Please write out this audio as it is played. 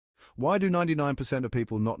Why do 99% of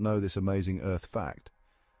people not know this amazing Earth fact?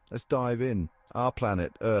 Let's dive in. Our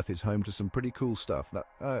planet, Earth, is home to some pretty cool stuff.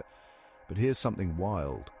 But here's something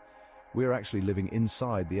wild. We're actually living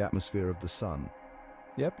inside the atmosphere of the Sun.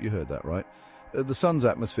 Yep, you heard that right. The Sun's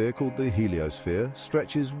atmosphere, called the heliosphere,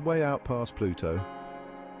 stretches way out past Pluto.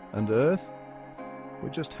 And Earth? We're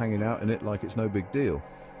just hanging out in it like it's no big deal.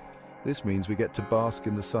 This means we get to bask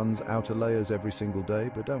in the Sun's outer layers every single day,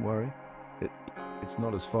 but don't worry, it's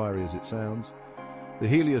not as fiery as it sounds. The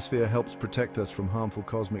heliosphere helps protect us from harmful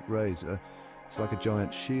cosmic rays. It's like a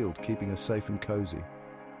giant shield, keeping us safe and cozy.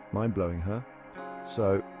 Mind-blowing, huh?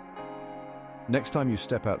 So, next time you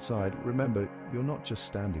step outside, remember, you're not just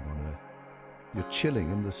standing on Earth. You're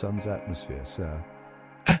chilling in the Sun's atmosphere, so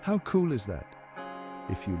how cool is that?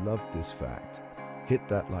 If you loved this fact, hit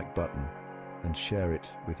that like button and share it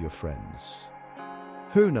with your friends.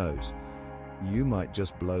 Who knows? You might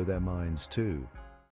just blow their minds too.